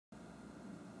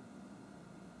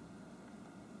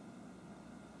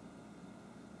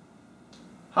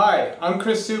Hi, I'm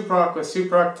Chris Suprock with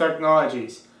Suprock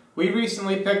Technologies. We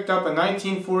recently picked up a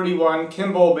 1941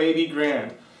 Kimball Baby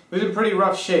Grand. It was in pretty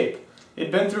rough shape.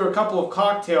 It'd been through a couple of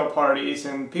cocktail parties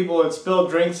and people had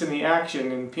spilled drinks in the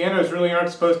action, and pianos really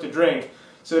aren't supposed to drink,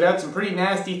 so it had some pretty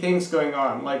nasty things going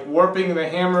on, like warping the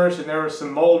hammers, and there was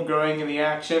some mold growing in the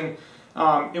action.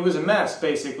 It was a mess,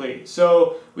 basically.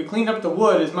 So we cleaned up the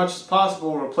wood as much as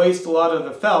possible, replaced a lot of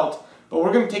the felt, but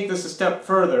we're going to take this a step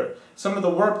further. Some of the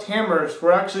warped hammers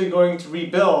we're actually going to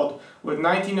rebuild with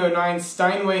 1909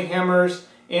 Steinway hammers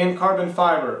and carbon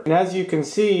fiber. And as you can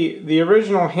see, the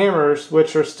original hammers,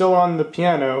 which are still on the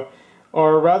piano,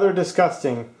 are rather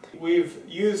disgusting. We've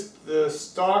used the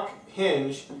stock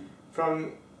hinge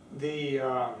from the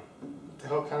what the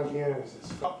hell kind of piano is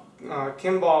this?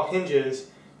 Kimball hinges,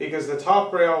 because the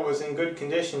top rail was in good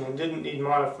condition and didn't need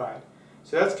modified.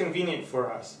 So that's convenient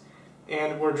for us.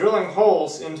 And we're drilling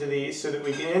holes into these so that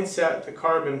we can inset the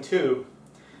carbon tube.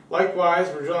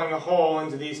 Likewise, we're drilling a hole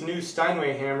into these new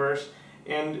Steinway hammers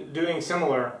and doing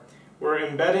similar. We're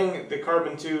embedding the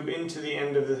carbon tube into the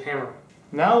end of the hammer.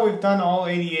 Now we've done all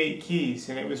 88 keys,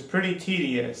 and it was pretty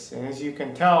tedious. And as you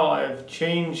can tell, I've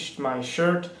changed my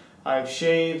shirt, I've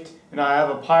shaved, and I have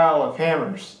a pile of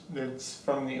hammers that's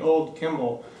from the old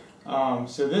Kimball.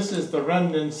 So this is the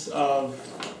remnants of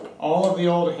all of the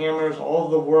old hammers, all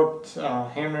of the warped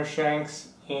hammer shanks,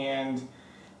 and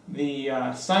the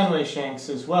Steinway shanks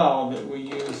as well that we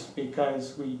used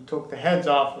because we took the heads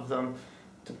off of them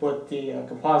to put the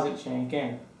composite shank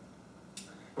in.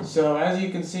 So as you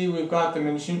can see, we've got the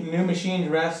new machined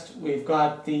rest, we've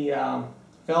got the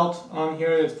felt on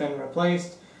here that's been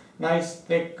replaced, nice,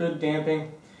 thick, good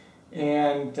damping,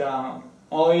 and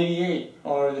all 88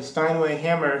 are the Steinway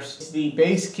hammers. The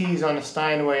bass keys on the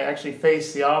Steinway actually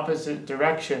face the opposite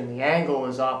direction. The angle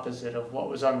is opposite of what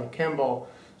was on the Kimball,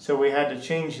 so we had to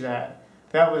change that.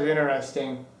 That was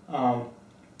interesting.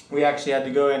 We actually had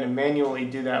to go in and manually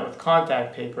do that with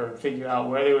contact paper and figure out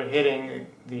where they were hitting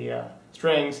the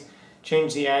strings,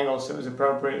 change the angle so it was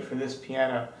appropriate for this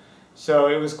piano. So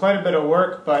it was quite a bit of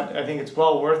work, but I think it's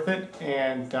well worth it,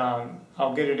 and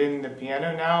I'll get it in the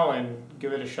piano now and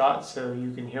give it a shot so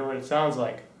you can hear what it sounds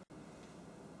like.